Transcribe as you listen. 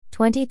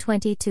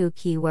2022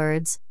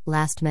 keywords: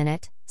 last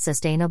minute,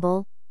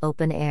 sustainable,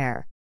 open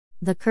air.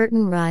 The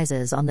curtain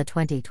rises on the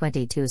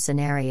 2022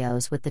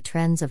 scenarios with the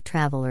trends of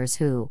travelers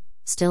who,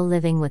 still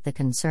living with the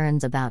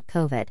concerns about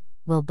COVID,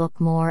 will book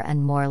more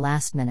and more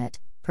last minute,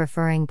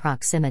 preferring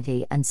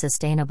proximity and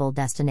sustainable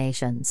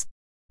destinations.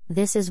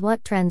 This is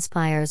what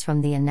transpires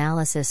from the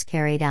analysis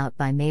carried out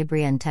by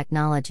Mabrion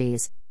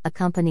Technologies, a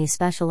company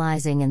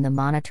specializing in the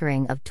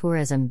monitoring of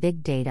tourism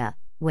big data,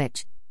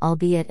 which,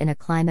 albeit in a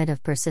climate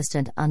of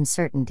persistent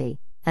uncertainty,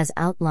 has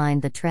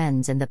outlined the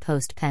trends in the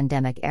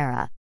post-pandemic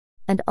era.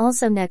 And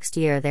also next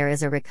year there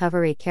is a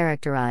recovery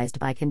characterized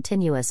by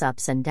continuous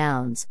ups and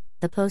downs.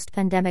 The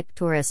post-pandemic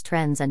tourist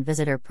trends and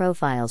visitor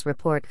profiles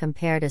report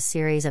compared a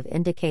series of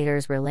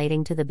indicators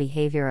relating to the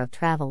behavior of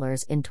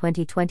travelers in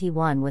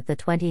 2021 with the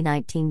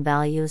 2019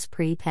 values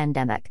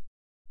pre-pandemic.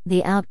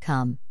 The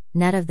outcome,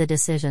 net of the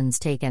decisions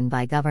taken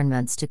by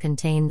governments to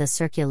contain the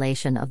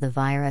circulation of the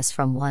virus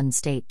from one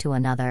state to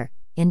another,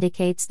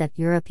 indicates that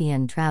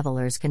European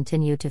travelers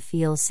continue to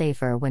feel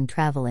safer when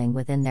traveling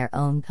within their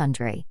own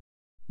country.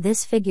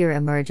 This figure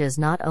emerges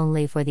not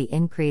only for the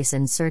increase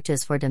in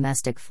searches for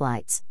domestic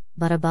flights,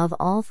 but above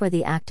all for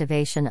the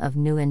activation of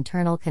new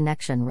internal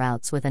connection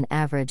routes with an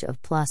average of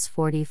plus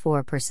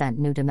 44%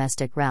 new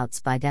domestic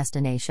routes by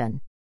destination.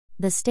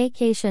 The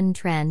staycation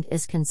trend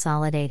is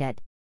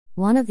consolidated.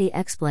 One of the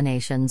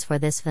explanations for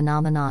this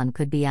phenomenon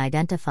could be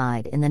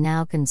identified in the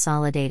now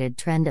consolidated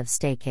trend of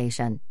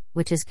staycation,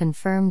 which is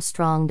confirmed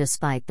strong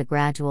despite the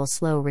gradual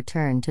slow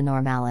return to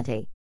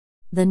normality.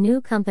 The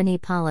new company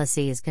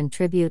policies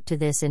contribute to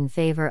this in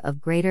favor of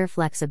greater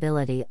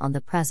flexibility on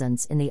the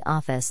presence in the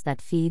office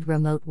that feed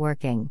remote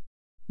working.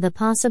 The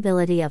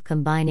possibility of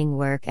combining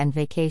work and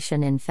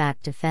vacation in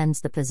fact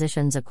defends the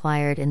positions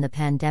acquired in the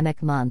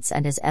pandemic months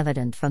and is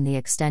evident from the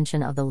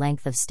extension of the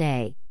length of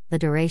stay, the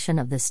duration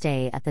of the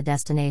stay at the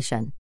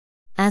destination.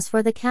 As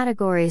for the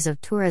categories of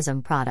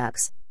tourism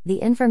products, the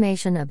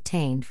information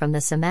obtained from the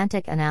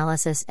semantic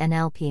analysis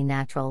NLP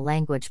natural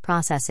language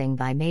processing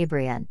by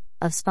Mabrion,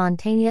 of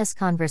spontaneous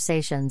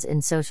conversations in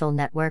social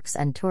networks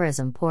and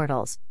tourism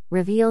portals,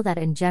 reveal that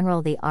in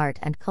general the art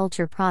and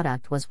culture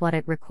product was what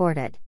it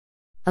recorded.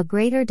 A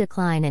greater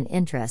decline in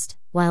interest,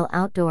 while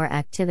outdoor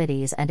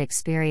activities and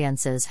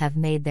experiences have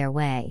made their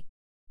way.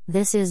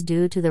 This is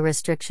due to the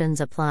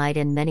restrictions applied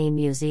in many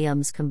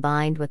museums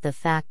combined with the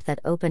fact that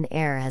open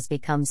air has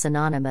become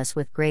synonymous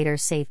with greater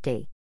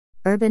safety.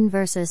 Urban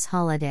versus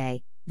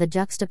holiday, the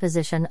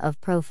juxtaposition of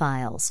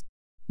profiles.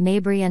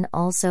 Mabrion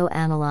also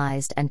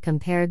analyzed and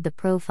compared the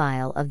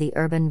profile of the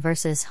urban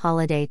versus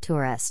holiday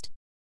tourist.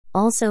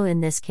 Also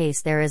in this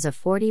case there is a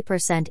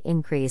 40%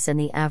 increase in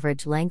the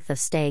average length of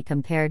stay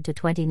compared to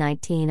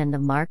 2019 and a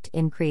marked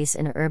increase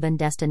in urban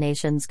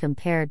destinations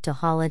compared to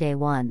holiday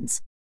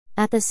ones.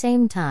 At the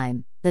same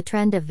time, the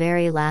trend of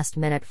very last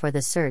minute for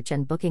the search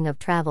and booking of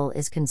travel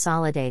is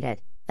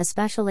consolidated,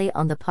 especially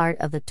on the part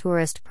of the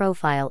tourist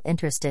profile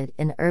interested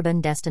in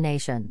urban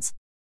destinations.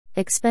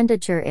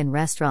 Expenditure in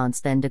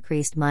restaurants then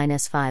decreased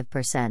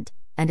 -5%,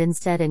 and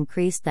instead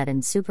increased that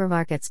in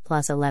supermarkets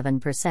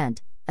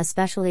 +11%,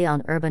 especially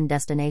on urban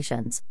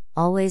destinations,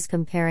 always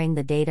comparing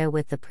the data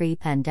with the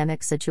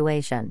pre-pandemic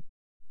situation.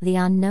 The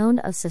unknown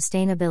of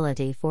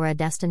sustainability for a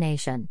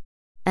destination.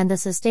 And the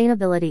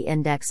sustainability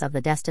index of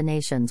the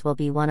destinations will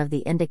be one of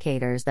the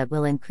indicators that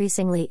will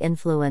increasingly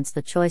influence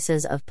the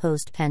choices of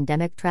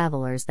post-pandemic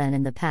travelers than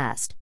in the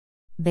past.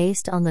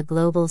 Based on the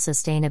Global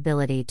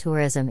Sustainability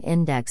Tourism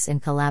Index in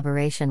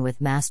collaboration with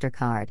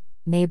MasterCard,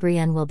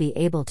 Mabrion will be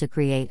able to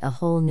create a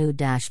whole new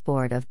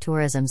dashboard of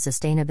tourism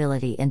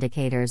sustainability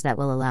indicators that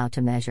will allow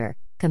to measure,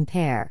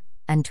 compare,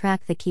 and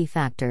track the key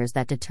factors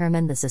that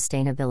determine the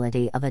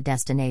sustainability of a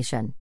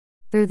destination.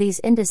 Through these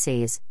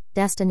indices,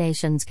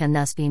 destinations can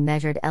thus be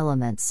measured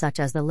elements such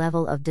as the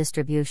level of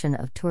distribution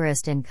of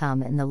tourist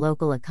income in the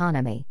local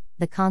economy,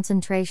 the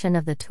concentration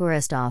of the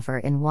tourist offer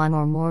in one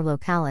or more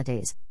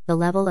localities, the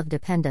level of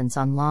dependence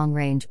on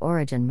long-range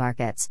origin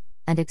markets,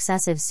 and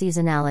excessive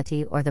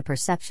seasonality or the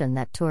perception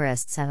that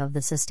tourists have of the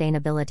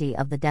sustainability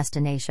of the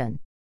destination.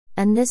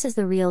 And this is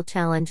the real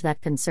challenge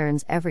that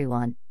concerns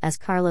everyone, as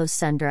Carlos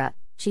Sendra,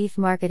 Chief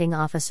Marketing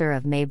Officer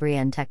of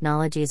Mabrion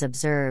Technologies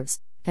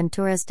observes. Can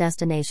tourist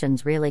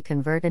destinations really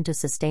convert into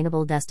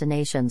sustainable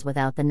destinations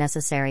without the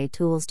necessary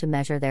tools to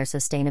measure their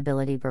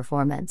sustainability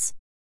performance?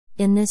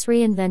 In this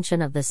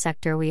reinvention of the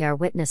sector we are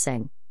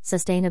witnessing,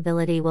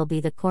 sustainability will be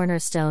the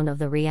cornerstone of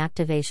the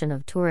reactivation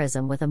of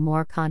tourism with a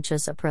more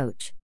conscious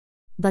approach.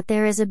 But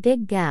there is a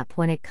big gap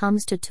when it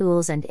comes to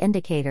tools and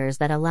indicators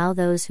that allow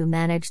those who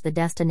manage the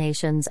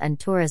destinations and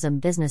tourism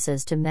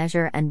businesses to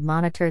measure and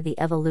monitor the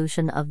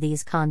evolution of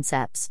these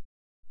concepts.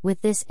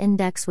 With this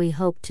index we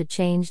hope to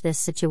change this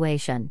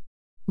situation.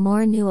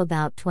 More new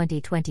about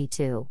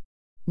 2022.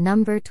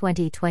 Number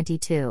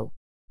 2022.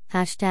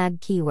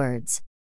 #keywords